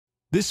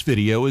This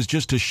video is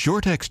just a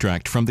short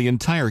extract from the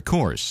entire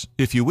course.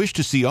 If you wish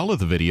to see all of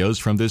the videos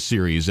from this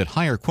series at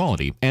higher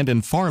quality and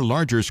in far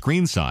larger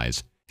screen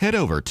size, head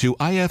over to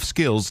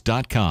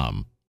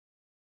ifskills.com.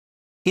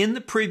 In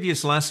the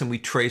previous lesson, we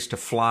traced a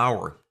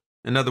flower.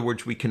 In other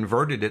words, we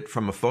converted it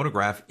from a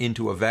photograph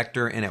into a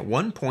vector, and at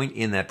one point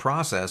in that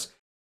process,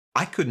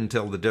 I couldn't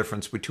tell the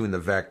difference between the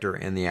vector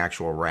and the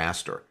actual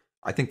raster.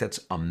 I think that's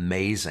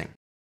amazing.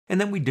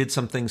 And then we did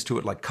some things to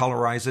it like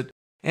colorize it.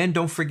 And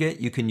don't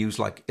forget, you can use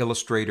like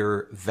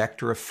Illustrator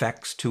vector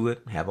effects to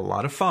it, have a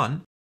lot of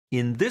fun.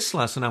 In this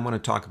lesson, I want to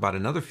talk about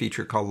another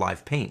feature called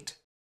Live Paint.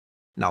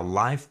 Now,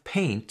 Live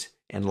Paint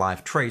and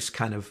Live Trace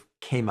kind of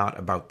came out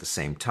about the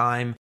same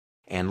time,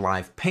 and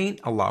Live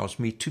Paint allows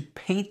me to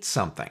paint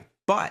something.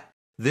 But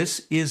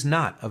this is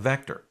not a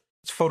vector,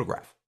 it's a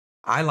photograph.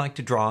 I like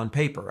to draw on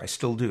paper, I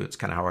still do, it's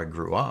kind of how I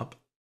grew up.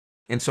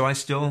 And so I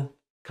still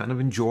kind of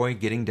enjoy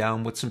getting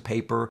down with some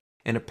paper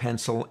and a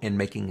pencil and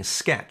making a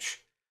sketch.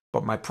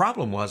 But my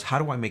problem was, how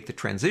do I make the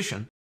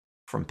transition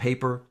from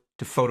paper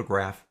to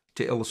photograph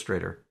to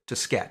Illustrator to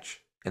sketch?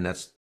 And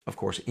that's, of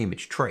course,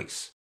 image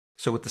trace.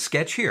 So with the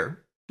sketch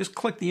here, just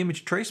click the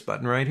image trace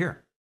button right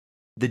here.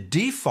 The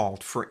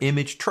default for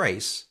image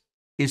trace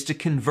is to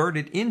convert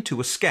it into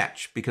a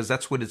sketch because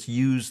that's what it's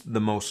used the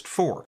most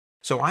for.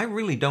 So I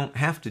really don't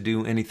have to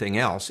do anything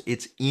else.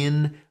 It's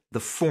in the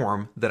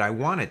form that I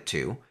want it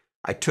to.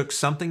 I took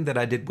something that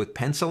I did with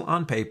pencil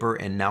on paper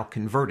and now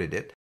converted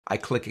it. I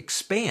click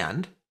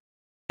expand,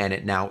 and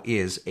it now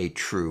is a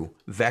true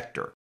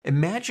vector.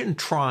 Imagine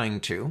trying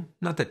to,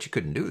 not that you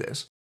couldn't do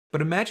this, but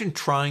imagine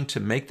trying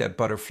to make that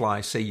butterfly,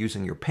 say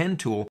using your pen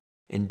tool,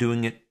 and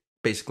doing it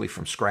basically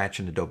from scratch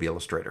in Adobe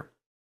Illustrator.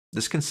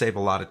 This can save a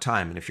lot of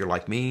time, and if you're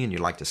like me and you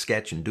like to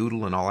sketch and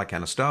doodle and all that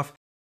kind of stuff,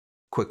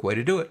 quick way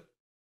to do it.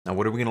 Now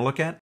what are we going to look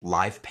at?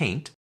 Live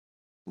Paint.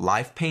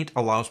 Live Paint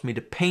allows me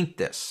to paint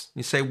this.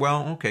 You say,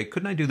 well, okay,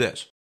 couldn't I do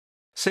this?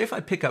 Say if I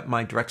pick up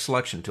my direct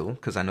selection tool,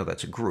 because I know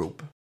that's a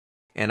group,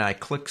 and I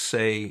click,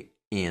 say,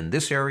 in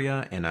this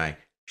area, and I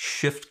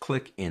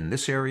shift-click in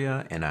this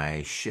area, and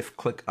I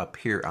shift-click up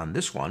here on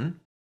this one,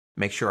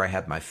 make sure I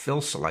have my fill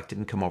selected,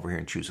 and come over here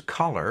and choose a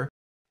color,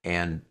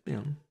 and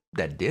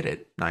that did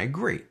it. And I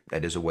agree,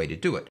 that is a way to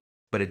do it.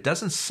 But it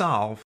doesn't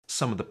solve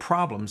some of the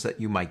problems that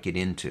you might get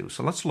into.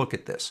 So let's look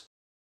at this.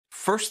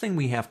 First thing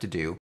we have to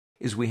do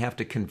is we have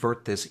to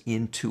convert this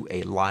into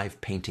a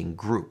live painting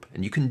group,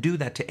 and you can do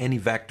that to any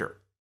vector.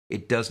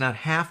 It does not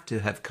have to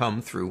have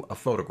come through a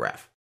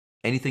photograph.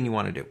 Anything you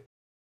want to do.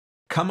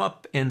 Come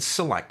up and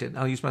select it.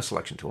 I'll use my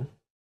selection tool.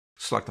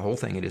 Select the whole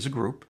thing. It is a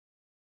group.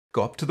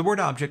 Go up to the word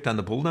object on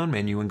the pull-down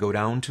menu and go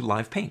down to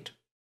Live Paint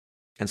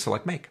and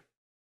select Make.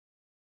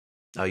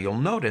 Now you'll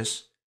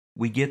notice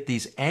we get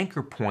these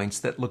anchor points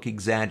that look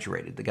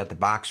exaggerated. They got the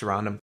box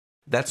around them.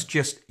 That's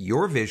just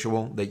your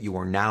visual that you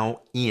are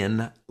now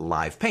in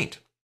Live Paint.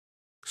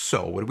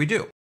 So what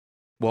do?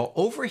 Well,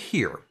 over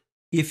here,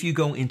 if you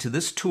go into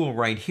this tool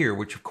right here,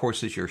 which of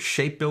course is your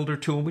shape builder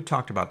tool, we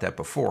talked about that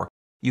before,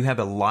 you have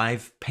a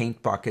live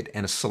paint bucket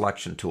and a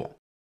selection tool.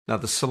 Now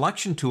the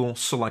selection tool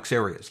selects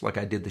areas, like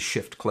I did the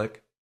shift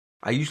click.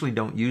 I usually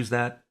don't use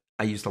that.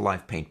 I use the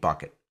live paint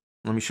bucket.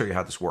 Let me show you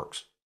how this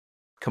works.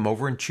 Come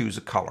over and choose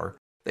a color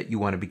that you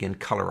want to begin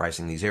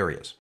colorizing these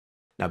areas.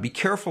 Now be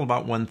careful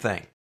about one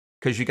thing,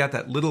 because you got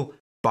that little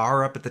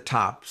bar up at the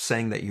top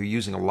saying that you're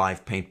using a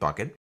live paint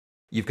bucket.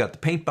 You've got the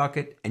paint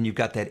bucket, and you've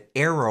got that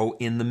arrow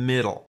in the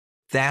middle.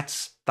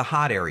 That's the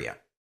hot area,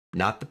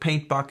 not the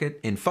paint bucket.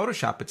 In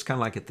Photoshop, it's kind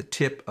of like at the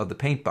tip of the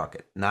paint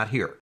bucket, not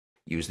here.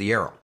 Use the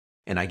arrow.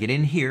 And I get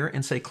in here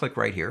and say click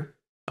right here.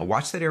 Now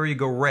watch that area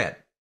go red.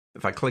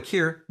 If I click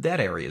here,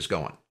 that area is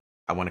going.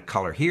 I want to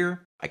color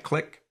here. I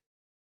click,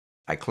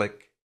 I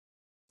click,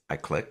 I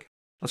click.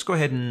 Let's go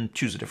ahead and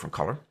choose a different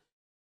color.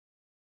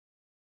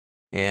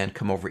 And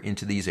come over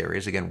into these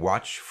areas. Again,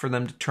 watch for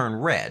them to turn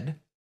red,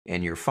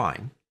 and you're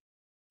fine.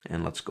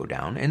 And let's go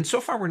down. And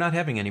so far, we're not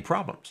having any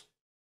problems.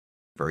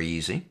 Very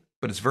easy,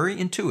 but it's very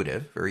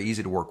intuitive, very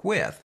easy to work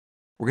with.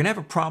 We're going to have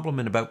a problem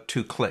in about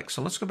 2 clicks.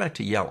 So let's go back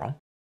to yellow.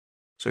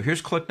 So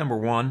here's click number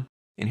 1,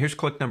 and here's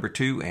click number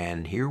 2,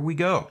 and here we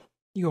go.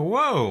 You go,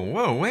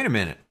 whoa, wait a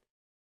minute.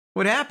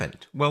 What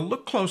happened? Well,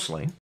 look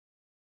closely,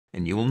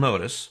 and you will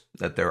notice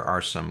that there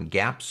are some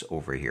gaps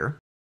over here.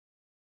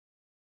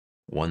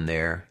 One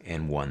there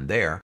and one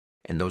there.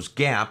 And those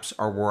gaps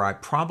are where I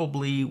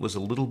probably was a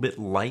little bit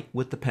light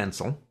with the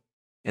pencil.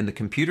 And the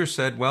computer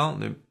said, well,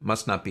 there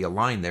must not be a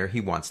line there.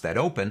 He wants that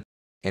open.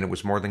 And it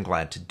was more than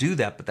glad to do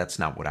that, but that's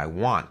not what I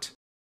want.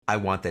 I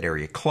want that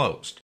area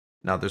closed.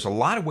 Now, there's a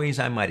lot of ways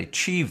I might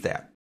achieve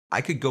that.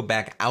 I could go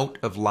back out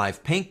of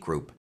Live Paint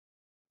Group,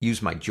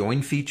 use my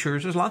join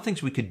features. There's a lot of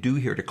things we could do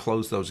here to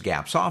close those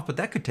gaps off, but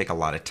that could take a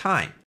lot of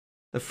time.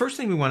 The first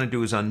thing we want to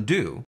do is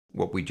undo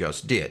what we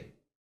just did.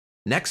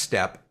 Next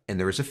step, and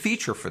there is a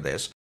feature for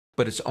this,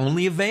 but it's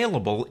only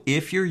available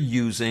if you're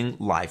using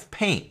Live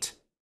Paint.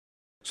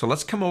 So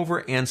let's come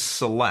over and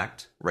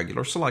select,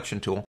 regular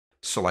selection tool,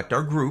 select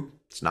our group.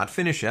 It's not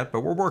finished yet,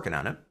 but we're working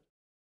on it.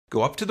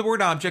 Go up to the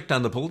word object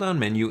on the pull-down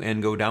menu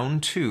and go down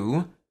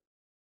to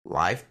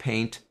Live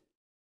Paint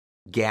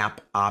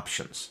Gap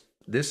Options.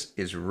 This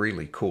is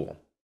really cool.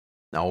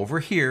 Now over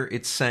here,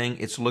 it's saying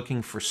it's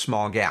looking for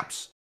small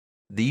gaps.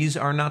 These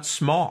are not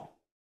small.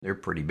 They're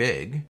pretty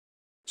big.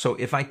 So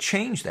if I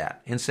change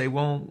that and say,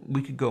 well,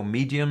 we could go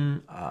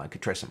medium, I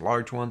could try some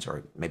large ones,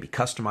 or maybe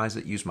customize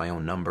it, use my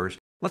own numbers.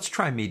 Let's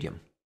try medium.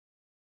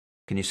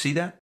 Can you see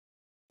that?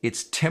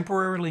 It's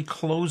temporarily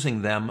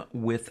closing them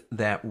with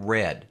that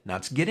red. Now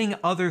it's getting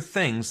other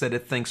things that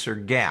it thinks are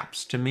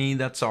gaps. To me,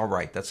 that's all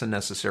right. That's a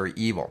necessary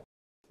evil.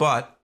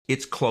 But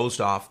it's closed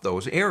off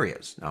those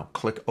areas. Now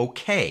click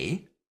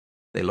OK.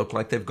 They look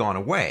like they've gone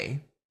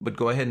away, but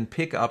go ahead and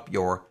pick up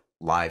your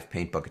Live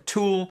Paint Bucket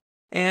tool.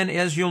 And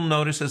as you'll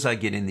notice, as I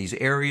get in these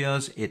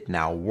areas, it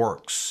now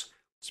works.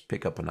 Let's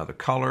pick up another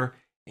color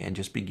and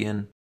just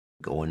begin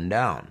going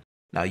down.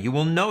 Now you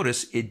will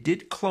notice it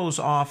did close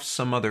off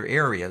some other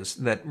areas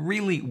that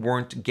really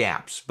weren't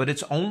gaps, but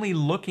it's only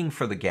looking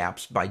for the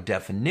gaps by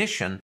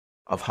definition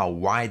of how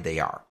wide they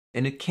are.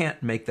 And it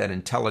can't make that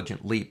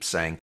intelligent leap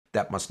saying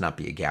that must not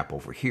be a gap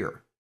over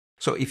here.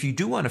 So if you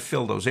do want to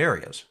fill those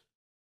areas,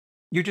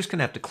 you're just going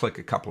to have to click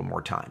a couple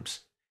more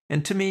times.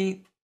 And to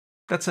me,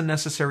 that's a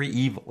necessary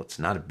evil. It's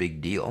not a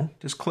big deal.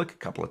 Just click a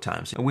couple of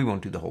times. And we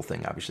won't do the whole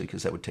thing, obviously,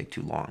 because that would take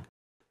too long.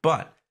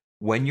 But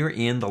when you're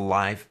in the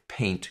Live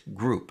Paint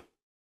group,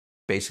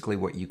 basically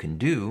what you can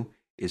do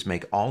is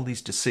make all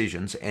these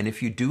decisions. And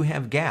if you do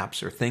have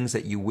gaps or things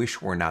that you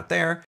wish were not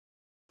there,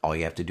 all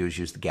you have to do is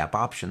use the gap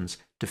options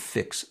to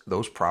fix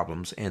those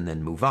problems and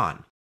then move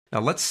on. Now,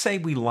 let's say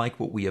we like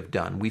what we have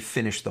done. We've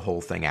finished the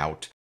whole thing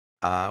out.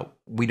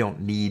 We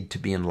don't need to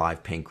be in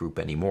Live Paint group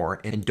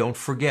anymore. And don't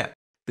forget,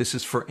 this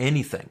is for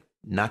anything,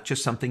 not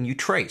just something you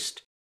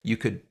traced. You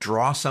could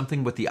draw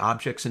something with the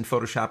objects in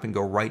Photoshop and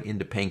go right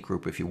into Paint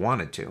Group if you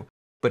wanted to.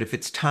 But if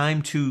it's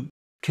time to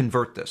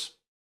convert this,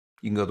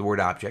 you can go to the word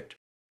Object,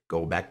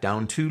 go back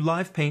down to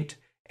Live Paint,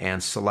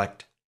 and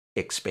select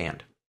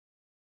Expand.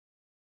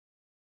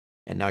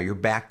 And now you're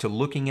back to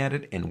looking at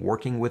it and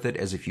working with it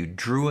as if you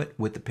drew it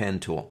with the pen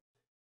tool.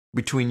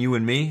 Between you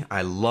and me,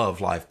 I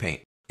love Live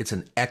Paint. It's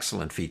an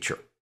excellent feature.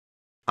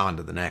 On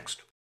to the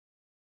next.